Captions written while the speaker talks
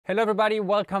Hello everybody,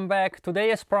 welcome back.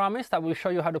 Today, as promised, I will show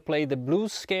you how to play the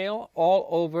blues scale all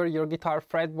over your guitar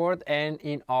fretboard and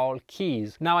in all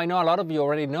keys. Now, I know a lot of you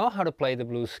already know how to play the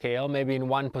blues scale, maybe in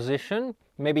one position,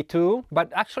 maybe two, but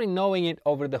actually knowing it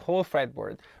over the whole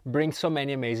fretboard brings so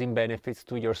many amazing benefits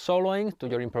to your soloing, to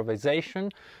your improvisation,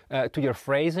 to your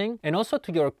phrasing, and also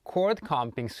to your chord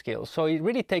comping skills. So it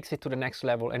really takes it to the next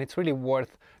level, and it's really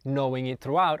worth knowing it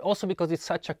throughout, also because it's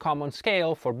such a common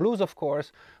scale for blues, of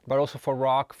course, but also for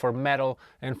rock, for metal,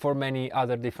 and for many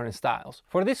other different styles.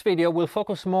 For this video, we'll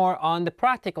focus more on the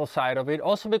practical side of it,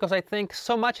 also because I think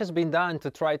so much has been done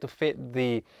to try to fit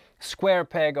the square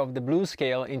peg of the blues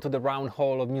scale into the round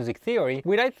hole of music theory,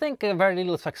 with I think very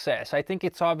little success. I think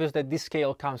it's obvious that this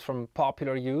scale comes from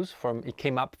popular use, it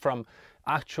came up from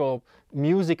actual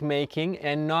music making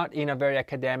and not in a very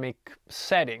academic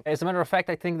setting. As a matter of fact,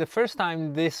 I think the first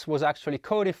time this was actually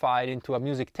codified into a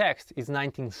music text is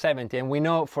 1970, and we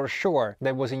know for sure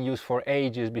that was in use for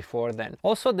ages before then.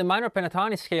 Also, the minor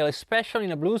pentatonic scale, especially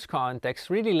in a blues context,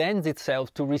 really lends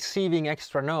itself to receiving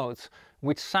extra notes,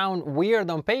 which sound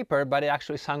weird on paper, but they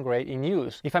actually sound great in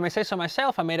use. If I may say so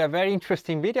myself, I made a very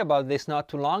interesting video about this not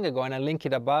too long ago, and I'll link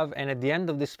it above, and at the end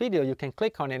of this video you can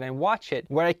click on it and watch it,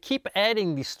 where I keep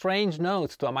adding these strange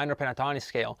notes to a minor pentatonic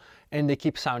scale, and they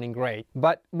keep sounding great.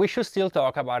 But we should still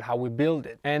talk about how we build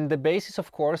it. And the basis,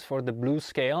 of course, for the blues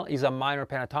scale is a minor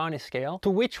pentatonic scale,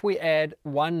 to which we add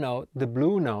one note, the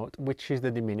blue note, which is the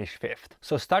diminished fifth.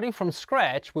 So starting from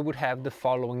scratch, we would have the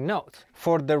following notes.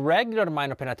 For the regular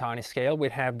minor pentatonic scale, we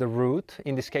have the root,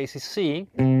 in this case is C,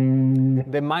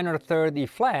 the minor third E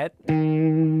flat,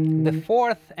 the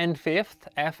fourth and fifth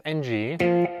F and G,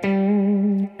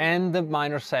 and the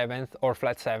minor seventh or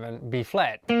flat seven B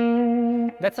flat.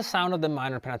 That's the sound of the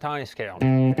minor pentatonic scale.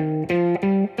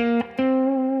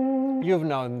 You've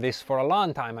known this for a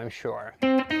long time, I'm sure.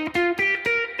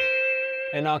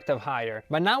 An octave higher.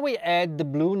 But now we add the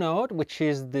blue note, which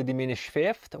is the diminished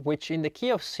fifth, which in the key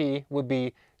of C would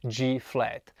be G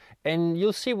flat. And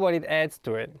you'll see what it adds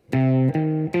to it.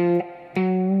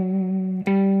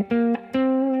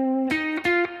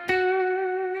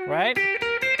 Right?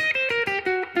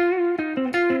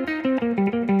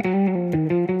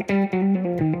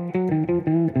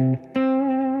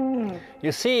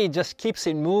 You see, it just keeps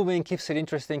it moving, keeps it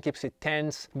interesting, keeps it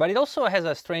tense, but it also has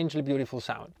a strangely beautiful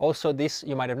sound. Also, this,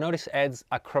 you might have noticed, adds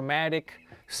a chromatic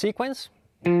sequence,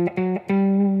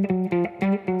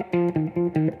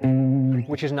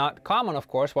 which is not common, of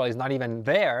course, well, it's not even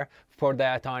there for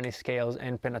diatonic scales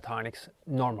and pentatonics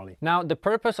normally. Now, the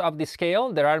purpose of this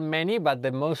scale, there are many, but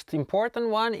the most important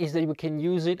one is that we can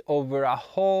use it over a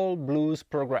whole blues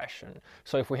progression.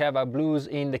 So if we have a blues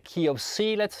in the key of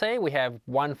C, let's say, we have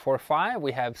 1, 4, 5,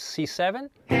 we have C7,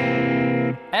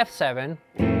 F7,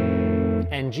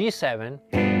 and G7.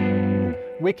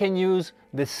 We can use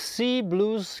the C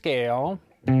blues scale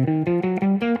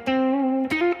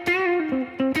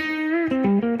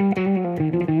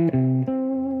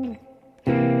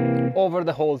over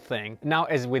the whole thing. Now,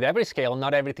 as with every scale,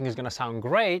 not everything is going to sound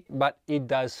great, but it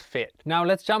does fit. Now,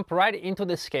 let's jump right into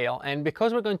the scale, and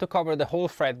because we're going to cover the whole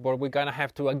fretboard, we're going to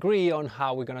have to agree on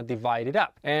how we're going to divide it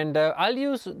up. And I'll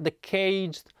use the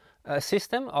caged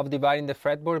system of dividing the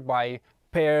fretboard by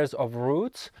pairs of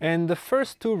roots, and the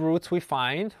first two roots we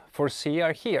find for C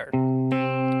are here.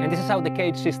 And this is how the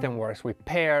cage system works. We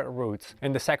pair roots,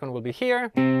 and the second will be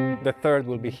here, the third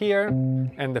will be here,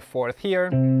 and the fourth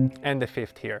here, and the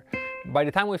fifth here. By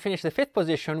the time we finish the fifth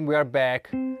position, we are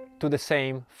back to the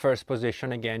same first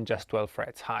position again, just 12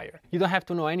 frets higher. You don't have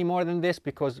to know any more than this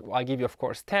because I'll give you, of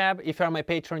course, tab. If you're my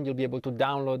patron, you'll be able to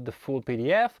download the full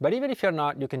PDF. But even if you're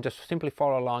not, you can just simply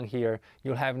follow along here.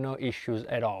 You'll have no issues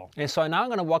at all. And so now I'm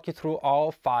going to walk you through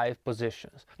all 5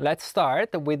 positions. Let's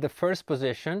start with the first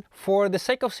position. For the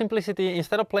sake of simplicity,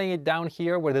 instead of playing it down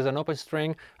here where there's an open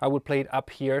string, I will play it up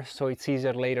here so it's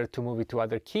easier later to move it to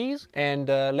other keys. And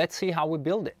let's see how we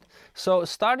build it. So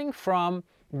starting from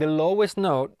the lowest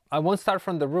note, I won't start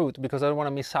from the root because I don't want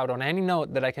to miss out on any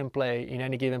note that I can play in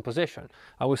any given position.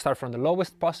 I will start from the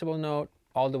lowest possible note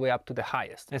all the way up to the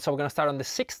highest. And so we're going to start on the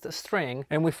 6th string,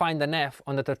 and we find an F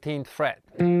on the 13th fret.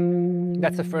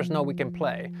 That's the first note we can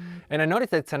play. And I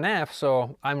notice that it's an F,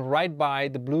 so I'm right by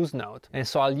the blues note. And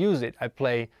so I'll use it. I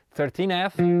play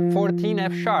 13F,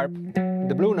 14F sharp,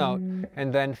 the blue note,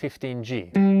 and then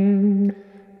 15G.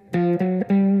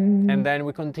 And then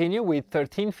we continue with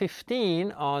 13,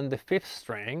 15 on the 5th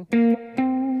string.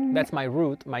 That's my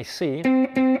root, my C.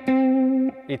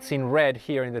 It's in red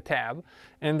here in the tab.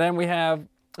 And then we have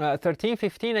 13,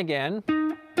 15 again,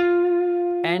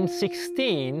 and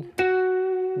 16,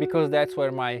 because that's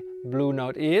where my blue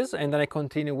note is. And then I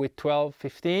continue with 12,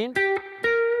 15,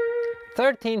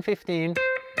 13, 15,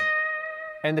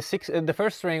 and the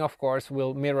first string, of course,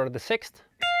 will mirror the sixth.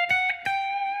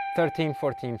 13,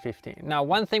 14, 15. Now,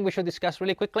 one thing we should discuss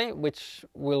really quickly, which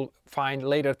we'll find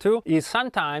later too, is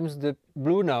sometimes the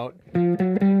blue note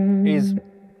is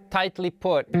tightly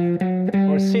put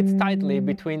or sits tightly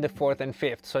between the fourth and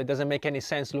fifth, so it doesn't make any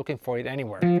sense looking for it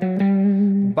anywhere.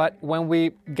 But when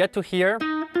we get to here,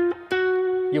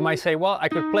 you might say, well, I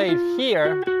could play it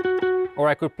here or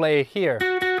I could play it here.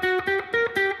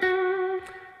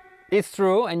 It's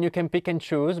true, and you can pick and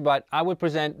choose, but I would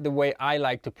present the way I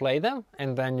like to play them,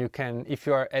 and then you can, if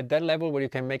you're at that level where you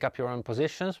can make up your own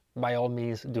positions, by all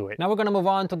means do it. Now we're going to move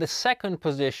on to the second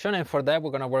position, and for that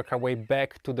we're going to work our way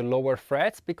back to the lower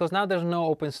frets, because now there's no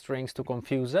open strings to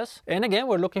confuse us. And again,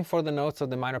 we're looking for the notes of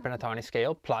the minor pentatonic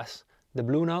scale plus the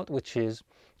blue note, which is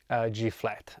G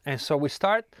flat. And so we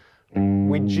start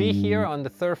with G here on the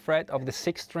 3rd fret of the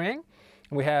 6th string.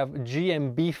 We have G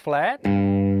and B flat,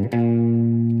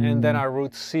 and then our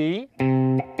root C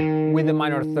with the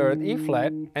minor 3rd E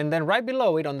flat, and then right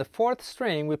below it on the 4th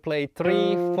string we play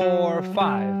 3, 4,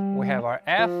 5. We have our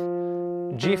F,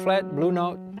 G flat, blue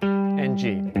note, and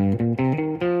G.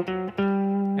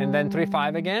 And then 3,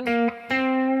 5 again.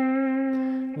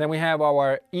 Then we have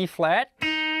our E flat,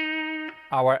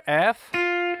 our F,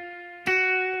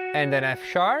 and then F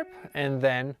sharp, and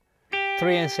then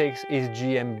 3 and 6 is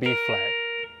G and B flat.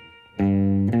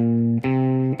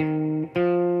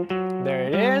 There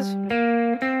it is,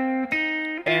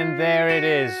 and there it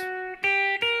is.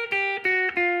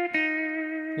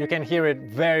 You can hear it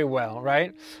very well,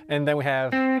 right? And then we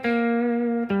have,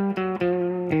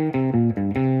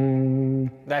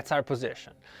 that's our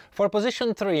position. For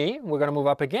position 3, we're going to move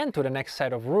up again to the next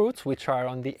set of roots, which are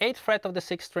on the 8th fret of the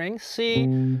 6th string, C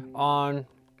on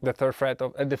the 3rd fret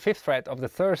of the 5th fret of the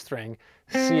 3rd string,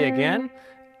 C again,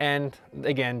 and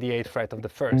again the 8th fret of the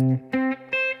 1st.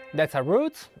 That's our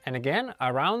roots, and again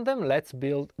around them let's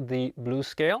build the blues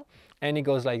scale, and it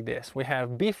goes like this. We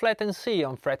have B flat and C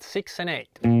on frets 6 and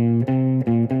 8.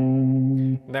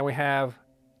 Then we have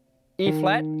E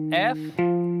flat, F,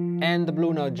 and the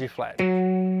blue note G flat.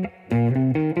 You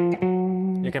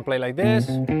can play like this,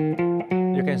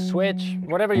 you can switch,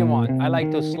 whatever you want. I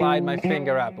like to slide my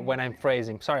finger up when I'm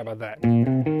phrasing. Sorry about that.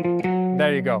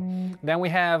 There you go. Then we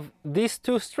have, these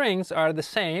two strings are the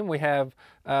same. We have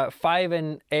 5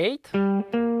 and 8,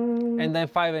 and then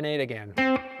 5 and 8 again.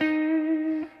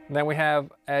 Then we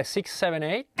have 6, 7,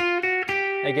 8,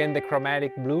 again the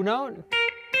chromatic blue note,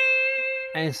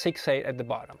 and 6, 8 at the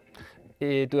bottom.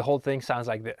 The whole thing sounds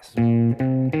like this.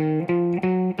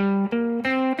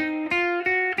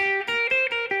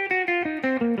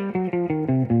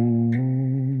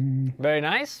 Very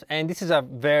nice, and this is a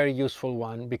very useful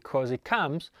one because it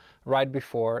comes right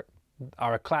before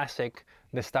our classic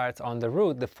that starts on the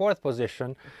root, the 4th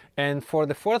position. And for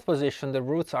the 4th position, the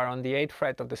roots are on the 8th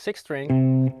fret of the 6th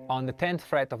string, on the 10th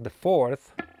fret of the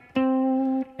 4th,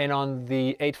 and on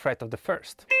the 8th fret of the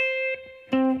 1st.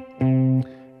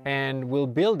 And we'll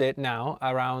build it now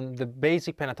around the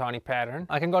basic pentatonic pattern.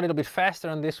 I can go a little bit faster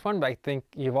on this one, but I think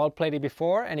you've all played it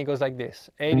before, and it goes like this: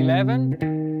 8,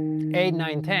 11, 8,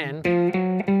 9, 10,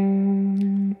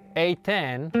 8,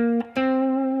 10,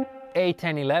 8,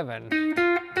 10, 11,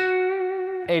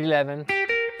 8, 11,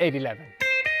 8, 11.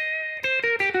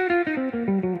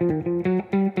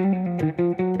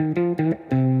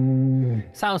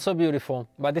 Sounds so beautiful,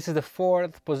 but this is the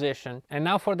 4th position. And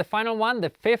now for the final one,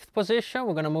 the 5th position,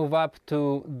 we're going to move up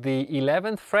to the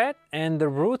 11th fret, and the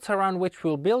roots around which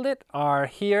we'll build it are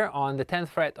here on the 10th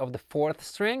fret of the 4th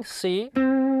string, C,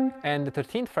 and the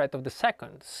 13th fret of the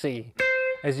 2nd, C.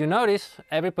 As you notice,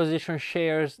 every position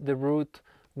shares the root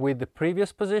with the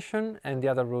previous position and the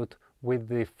other root with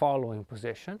the following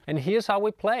position. And here's how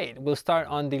we play it. We'll start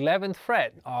on the 11th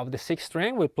fret of the 6th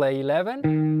string. We'll play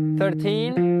 11,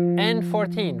 13, and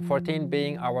 14. 14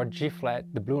 being our G flat,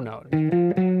 the blue note.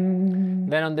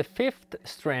 Then on the 5th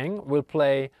string, we'll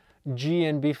play G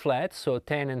and B flat, so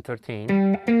 10 and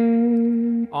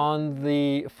 13. On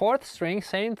the 4th string,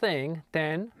 same thing,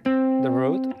 10, the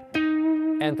root,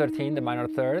 and 13, the minor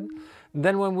 3rd.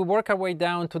 Then when we work our way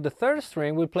down to the 3rd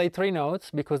string, we play 3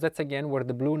 notes, because that's again where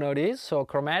the blue note is. So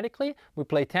chromatically, we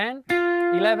play 10,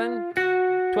 11,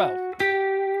 12.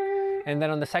 And then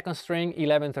on the 2nd string,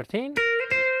 11, 13.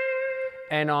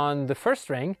 And on the 1st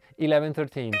string, 11,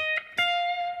 13.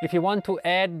 If you want to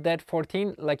add that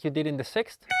 14 like you did in the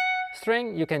 6th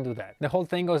string, you can do that. The whole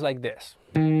thing goes like this.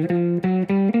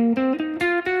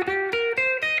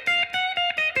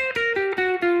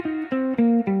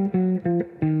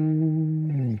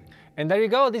 And there there you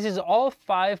go, this is all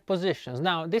 5 positions.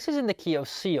 Now, this is in the key of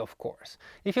C, of course.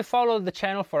 If you follow the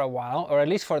channel for a while, or at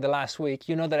least for the last week,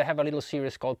 you know that I have a little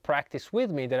series called Practice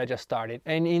With Me that I just started.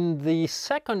 And in the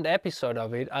second episode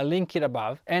of it, I'll link it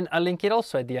above, and I'll link it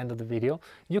also at the end of the video.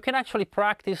 You can actually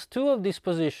practice 2 of these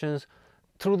positions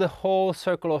through the whole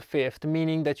circle of fifth,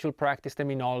 meaning that you'll practice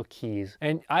them in all keys.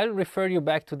 And I'll refer you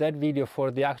back to that video for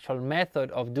the actual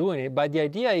method of doing it, but the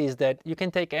idea is that you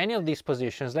can take any of these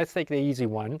positions. Let's take the easy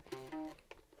one.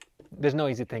 There's no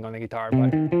easy thing on the guitar,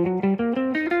 but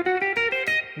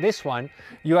this one,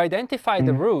 you identify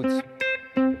the roots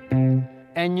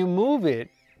and you move it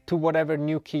to whatever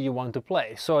new key you want to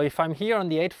play. So if I'm here on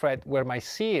the 8th fret where my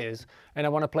C is, and I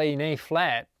want to play in A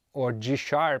flat, or G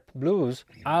sharp blues,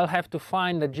 I'll have to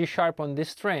find the G sharp on this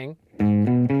string,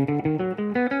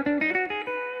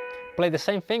 play the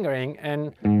same fingering,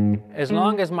 and as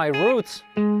long as my roots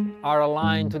are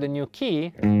aligned to the new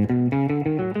key,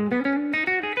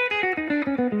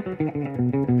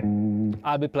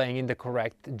 I'll be playing in the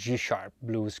correct G sharp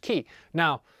blues key.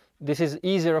 Now, this is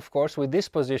easier, of course, with this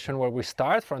position where we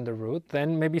start from the root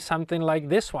than maybe something like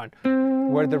this one,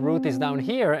 where the root is down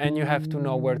here and you have to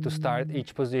know where to start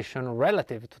each position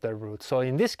relative to the root. So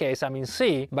in this case, I'm in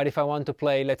C, but if I want to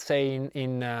play, let's say,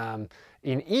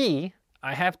 in E,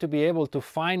 I have to be able to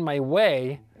find my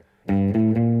way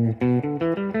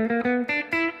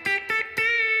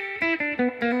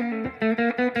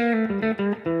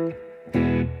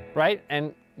right?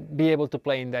 And be able to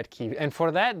play in that key. And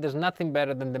for that, there's nothing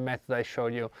better than the method I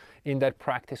showed you in that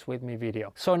Practice With Me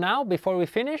video. So now, before we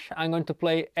finish, I'm going to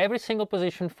play every single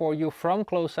position for you from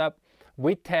close-up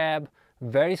with tab,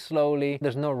 very slowly.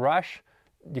 There's no rush.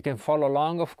 You can follow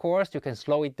along, of course. You can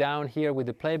slow it down here with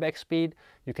the playback speed.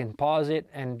 You can pause it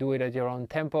and do it at your own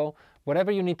tempo.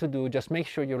 Whatever you need to do, just make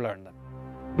sure you learn them.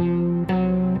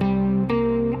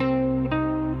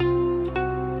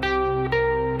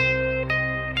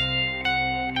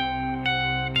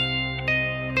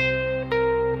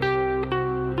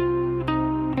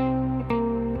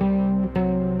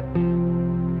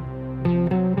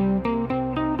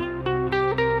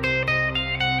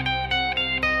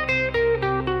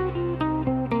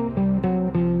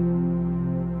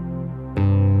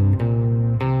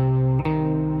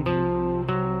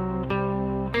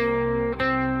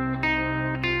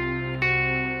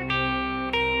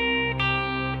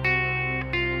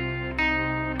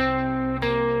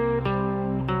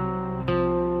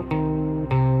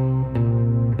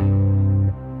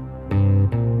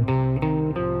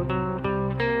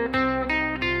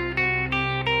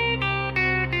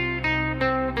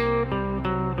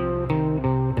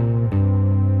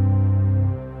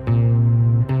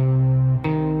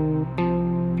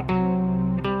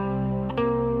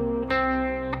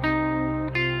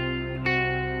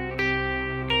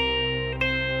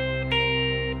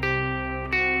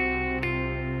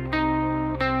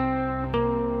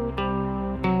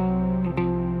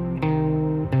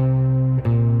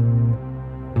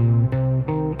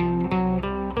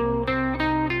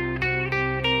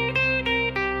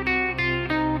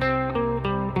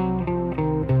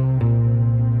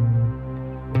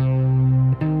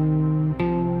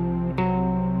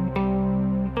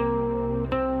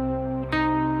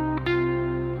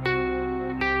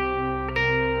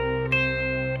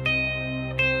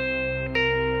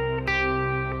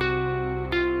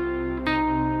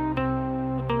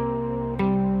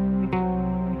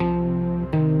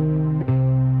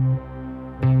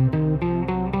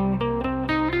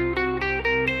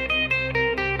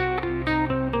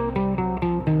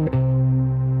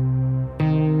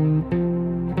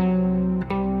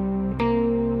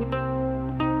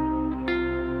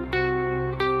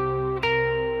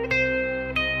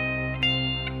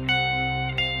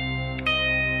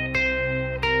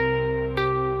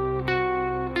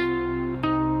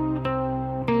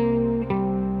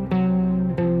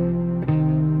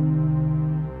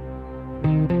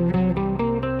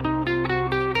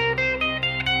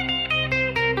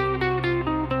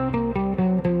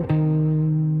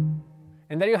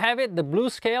 There you have it, the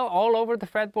blues scale all over the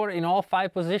fretboard in all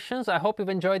 5 positions. I hope you've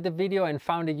enjoyed the video and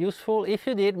found it useful. If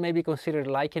you did, maybe consider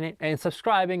liking it and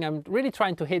subscribing. I'm really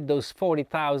trying to hit those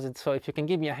 40,000, so if you can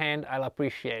give me a hand, I'll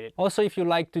appreciate it. Also, if you'd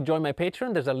like to join my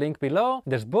Patreon, there's a link below.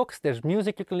 There's books, there's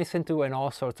music you can listen to, and all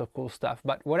sorts of cool stuff.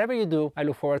 But whatever you do, I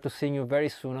look forward to seeing you very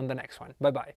soon on the next one. Bye-bye.